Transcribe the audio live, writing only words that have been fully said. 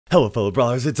Hello fellow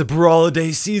brawlers, it's a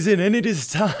Brawliday season and it is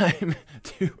time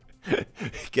to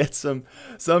get some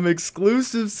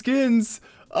exclusive skins.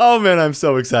 Oh man, I'm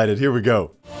so excited. Here we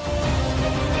go. I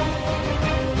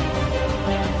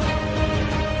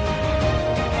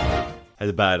had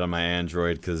to buy it on my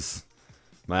Android because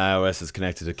my iOS is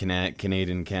connected to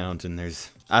Canadian account and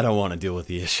I don't want to deal with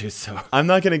the issues, so I'm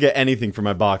not going to get anything for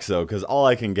my box though, because all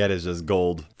I can get is just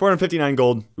gold. 459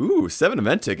 gold. Ooh, 7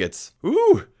 event tickets.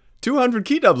 Ooh, 200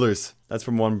 key doublers. That's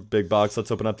from one big box. Let's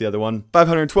open up the other one.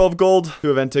 512 gold, 2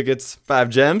 event tickets, 5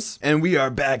 gems. And we are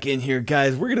back in here,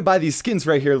 guys. We're going to buy these skins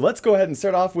right here. Let's go ahead and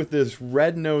start off with this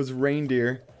red-nosed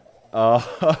reindeer.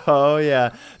 Oh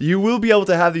yeah, you will be able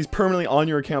to have these permanently on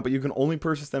your account, but you can only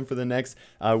purchase them for the next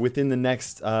within the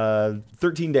next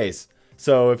 13 days.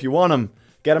 So if you want them,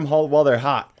 get them while they're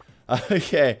hot.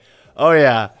 Okay. Oh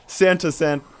yeah, Santa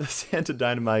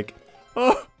Dynamite.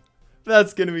 Oh,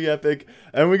 that's gonna be epic.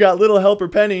 And we got Little Helper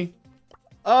Penny.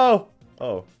 Oh,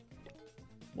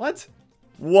 what?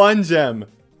 1 gem.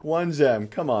 1 gem.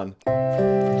 Come on.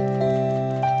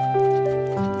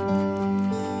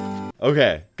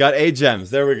 Okay, got 8 gems.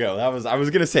 There we go. I was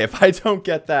gonna say, if I don't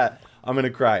get that, I'm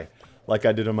gonna cry, like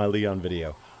I did on my Leon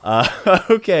video.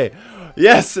 Okay,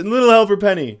 yes, and Little Helper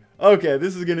Penny. Okay,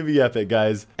 this is gonna be epic,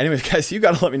 guys. Anyways, guys, you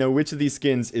gotta let me know which of these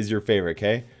skins is your favorite.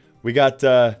 Okay, we got.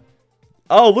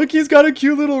 Oh, look, he's got a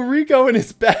cute little Rico in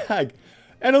his bag,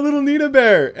 and a little Nita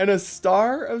bear, and a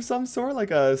star of some sort,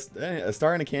 like a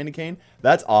star and a candy cane.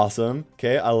 That's awesome.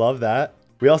 Okay, I love that.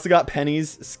 We also got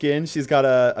Penny's skin. She's got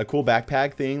a cool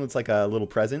backpack thing. Looks like a little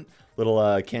present.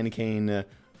 Little candy cane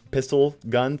pistol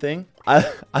gun thing.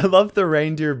 I love the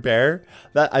reindeer bear.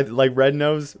 That I like red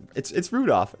nose. It's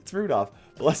Rudolph. It's Rudolph.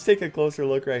 But let's take a closer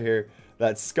look right here.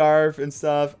 That scarf and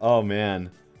stuff. Oh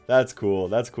man. That's cool.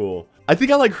 That's cool. I think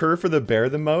I like her for the bear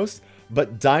the most.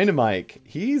 But Dynamite,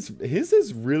 his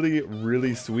is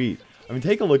really sweet. I mean,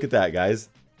 take a look at that, guys.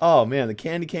 Oh man, the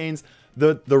candy canes.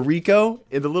 The Rico,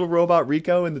 the little robot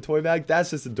Rico in the toy bag, that's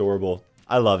just adorable.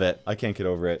 I love it. I can't get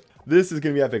over it. This is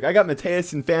going to be epic. I got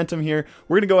Mateus and Phantom here.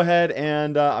 We're going to go ahead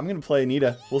and I'm going to play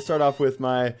Nita. We'll start off with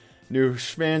my new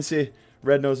schmancy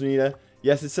red-nosed Nita.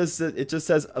 Yes, it just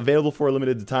says available for a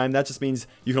limited time. That just means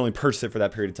you can only purchase it for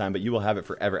that period of time, but you will have it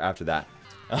forever after that.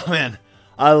 Oh man,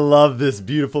 I love this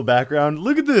beautiful background.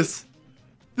 Look at this.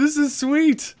 This is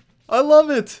sweet. I love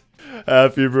it.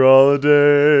 Happy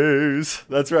Brawlidays.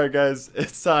 That's right, guys.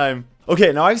 It's time.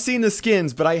 Okay, now I've seen the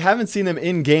skins, but I haven't seen them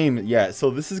in game yet. So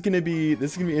this is gonna be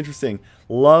interesting.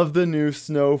 Love the new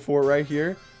snow fort right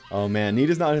here. Oh man,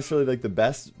 Nita's not necessarily like the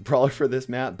best brawler for this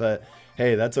map, but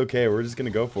hey, that's okay. We're just gonna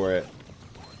go for it.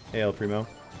 Hey, El Primo,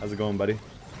 how's it going, buddy?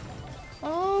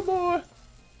 Oh boy.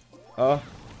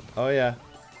 Oh yeah.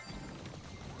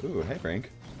 Ooh, hey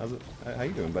Frank. How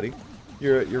you doing, buddy?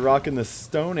 You're rocking the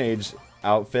Stone Age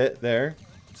outfit there.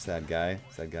 Sad guy.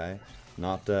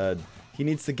 Not he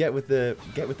needs to get with the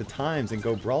times and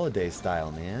go Brawliday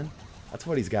style, man. That's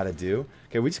what he's got to do.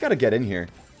 Okay, we just got to get in here.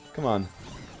 Come on.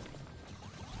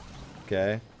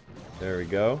 Okay. There we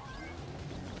go.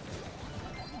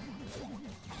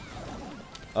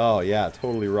 Oh yeah,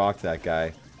 totally rocked that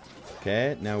guy.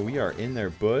 Okay, now we are in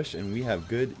their bush and we have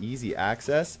good easy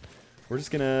access. We're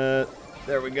just gonna,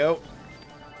 there we go.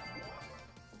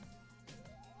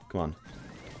 Come on.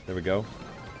 There we go.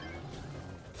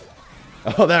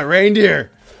 Oh, that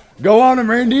reindeer! Go on him,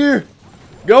 reindeer!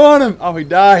 Go on him! Oh, he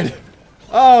died.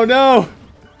 Oh, no!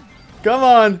 Come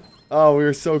on! Oh, we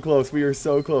were so close. We were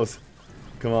so close.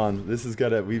 Come on. This is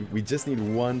gonna... We just need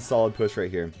one solid push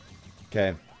right here.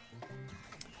 Okay.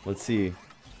 Let's see.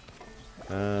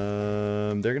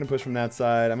 They're gonna push from that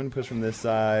side. I'm gonna push from this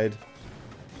side.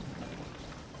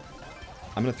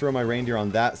 I'm gonna throw my reindeer on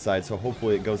that side, so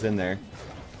hopefully it goes in there.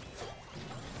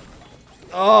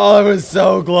 Oh, it was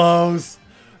so close.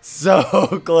 So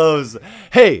close.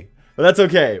 Hey, but that's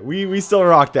okay. We still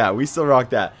rock that. We still rock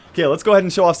that. Okay, let's go ahead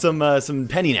and show off some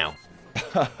Penny now.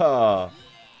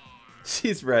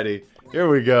 She's ready. Here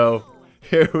we go.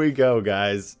 Here we go,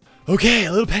 guys. Okay,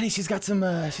 little Penny, she's got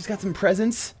some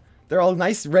presents. They're all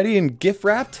nice, ready, and gift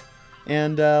wrapped.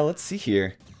 And let's see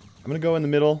here. I'm gonna go in the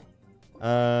middle.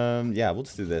 Yeah, we'll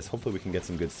just do this. Hopefully we can get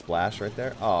some good splash right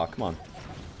there. Oh, come on.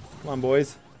 Come on,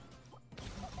 boys.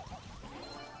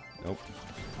 Nope.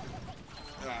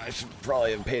 I should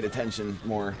probably have paid attention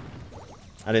more.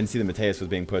 I didn't see the Mateus was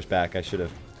being pushed back. I should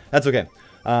have. That's okay.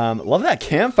 Love that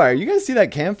campfire. You guys see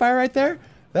that campfire right there?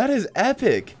 That is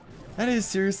epic. That is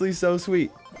seriously so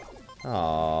sweet.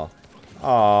 Aww.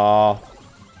 Aww.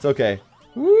 It's okay.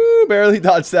 Woo! Barely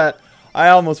dodged that. I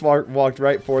almost walked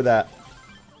right for that.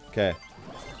 Okay.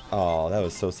 Oh, that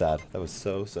was so sad. That was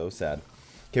so sad.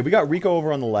 Okay, we got Rico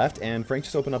over on the left, and Frank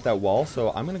just opened up that wall,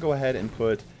 so I'm going to go ahead and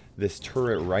put this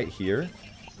turret right here.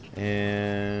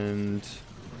 And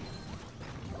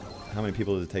how many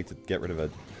people does it take to get rid of a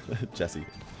Jesse?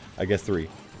 I guess 3.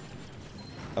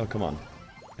 Oh, come on.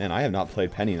 Man, I have not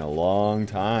played Penny in a long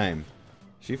time.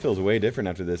 She feels way different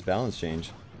after this balance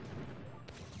change.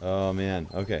 Oh, man.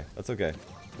 Okay, that's okay.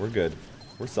 We're good.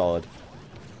 We're solid.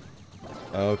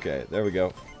 Okay, there we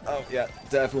go. Oh, yeah,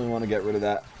 definitely want to get rid of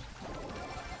that.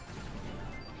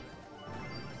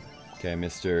 Okay,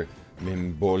 Mr.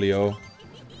 Mimbolio.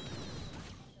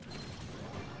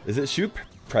 Is it shoot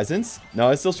presents?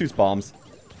 No, it still shoots bombs.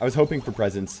 I was hoping for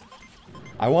presents.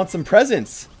 I want some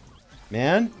presents!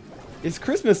 Man, it's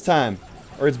Christmas time.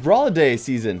 Or it's Brawliday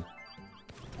season.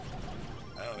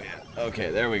 Oh, yeah. Okay,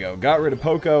 there we go. Got rid of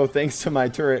Poco thanks to my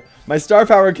turret. My star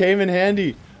power came in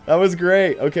handy. That was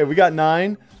great. Okay, we got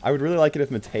 9. I would really like it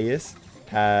if Mateus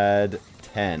had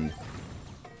 10.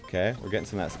 Okay, we're getting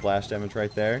some of that splash damage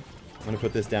right there. I'm going to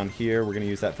put this down here. We're going to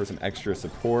use that for some extra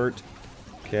support.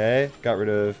 Okay,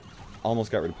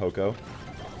 almost got rid of Poco.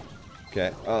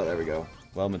 Okay, oh, there we go.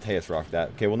 Well, Mateus rocked that.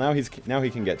 Okay, well, now he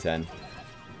can get 10.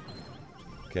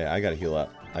 Okay, I got to heal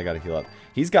up.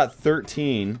 He's got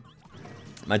 13.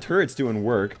 My turret's doing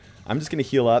work. I'm just going to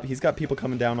heal up. He's got people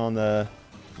coming down on the...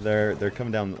 They're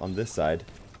coming down on this side.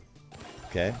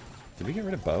 Okay. Did we get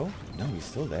rid of Bo? No, he's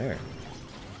still there.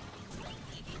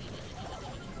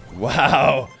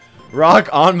 Wow. Rock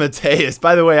on Mateus.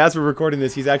 By the way, as we're recording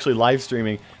this, he's actually live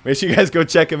streaming. Make sure you guys go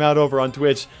check him out over on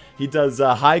Twitch. He does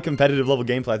high competitive level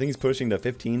gameplay. I think he's pushing to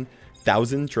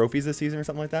 15,000 trophies this season or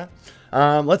something like that.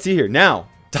 Let's see here. Now,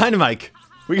 Dynamite.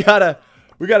 We gotta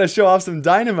show off some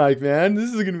Dynamite, man.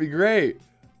 This is gonna be great.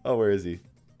 Oh, where is he?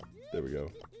 There we go.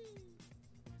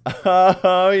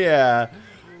 Oh yeah,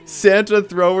 Santa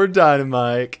Thrower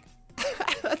Dynamite.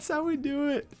 That's how we do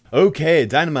it. Okay,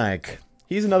 Dynamite.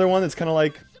 He's another one that's kind of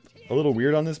like a little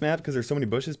weird on this map because there's so many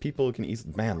bushes. People can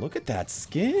easily... Man, look at that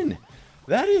skin.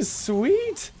 That is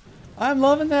sweet. I'm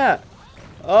loving that.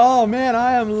 Oh, man,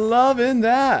 I am loving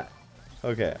that.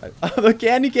 Okay. The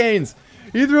candy canes.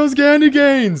 He throws candy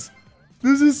canes.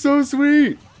 This is so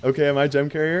sweet. Okay, am I gem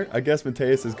carrier? I guess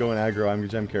Mateus is going aggro. I'm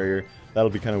gem carrier. That'll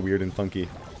be kind of weird and funky.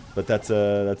 But that's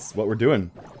what we're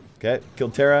doing. Okay,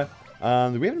 killed Terra.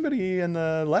 Do we have anybody in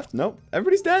the left? Nope.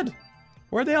 Everybody's dead.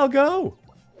 Where'd they all go?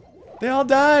 They all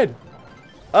died.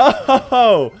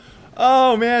 Oh!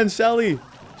 Oh, man, Shelly.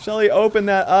 Shelly opened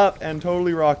that up and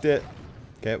totally rocked it.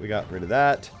 Okay, we got rid of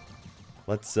that.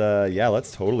 Let's, yeah,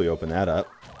 let's totally open that up.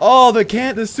 Oh,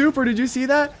 the super, did you see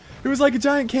that? It was like a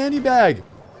giant candy bag.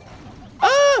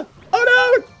 Ah!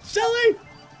 Oh, no! Shelly!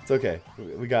 It's okay.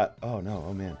 We got, oh, no,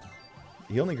 oh, man.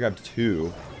 He only grabbed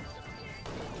 2.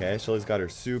 Okay, Shelly's got her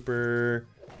super.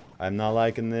 I'm not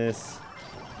liking this.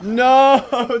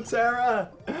 No, Tara!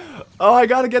 Oh, I've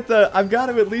got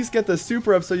to at least get the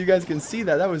super up so you guys can see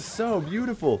that. That was so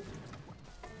beautiful.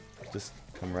 Just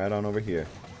come right on over here.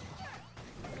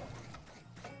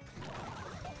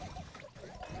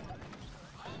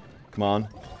 Come on.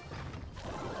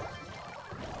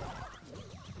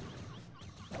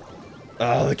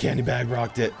 Oh, the candy bag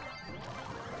rocked it.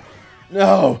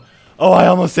 No! Oh, I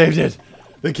almost saved it.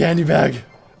 The candy bag.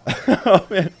 Oh,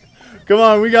 man. Come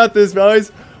on, we got this,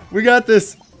 boys. We got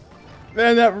this.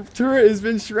 Man, that turret has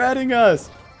been shredding us.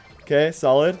 Okay,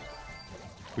 solid.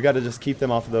 We got to just keep them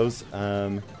off of those.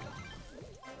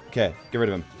 Okay, get rid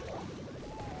of him.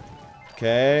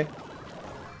 Okay.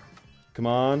 Come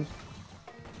on.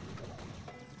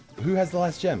 Who has the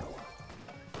last gem?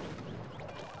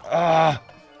 Ah!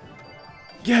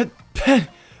 Get pen.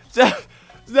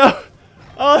 No.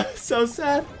 Oh, so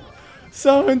sad.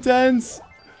 So intense.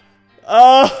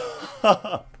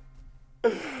 Oh.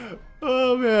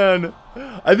 Oh, man.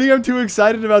 I think I'm too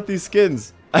excited about these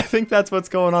skins. I think that's what's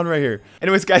going on right here.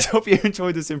 Anyways, guys, hope you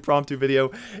enjoyed this impromptu video.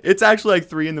 It's actually like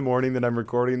 3 in the morning that I'm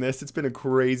recording this. It's been a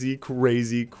crazy,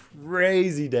 crazy,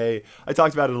 crazy day. I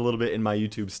talked about it a little bit in my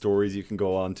YouTube stories. You can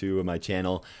go on to my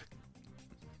channel.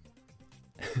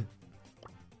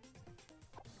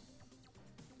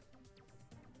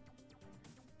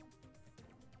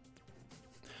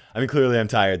 I mean, clearly I'm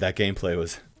tired. That gameplay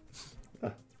was...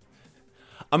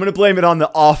 I'm going to blame it on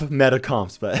the off-meta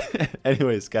comps, but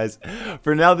anyways, guys,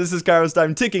 for now, this is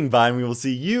KairosTime ticking by, and we will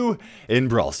see you in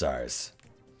Brawl Stars.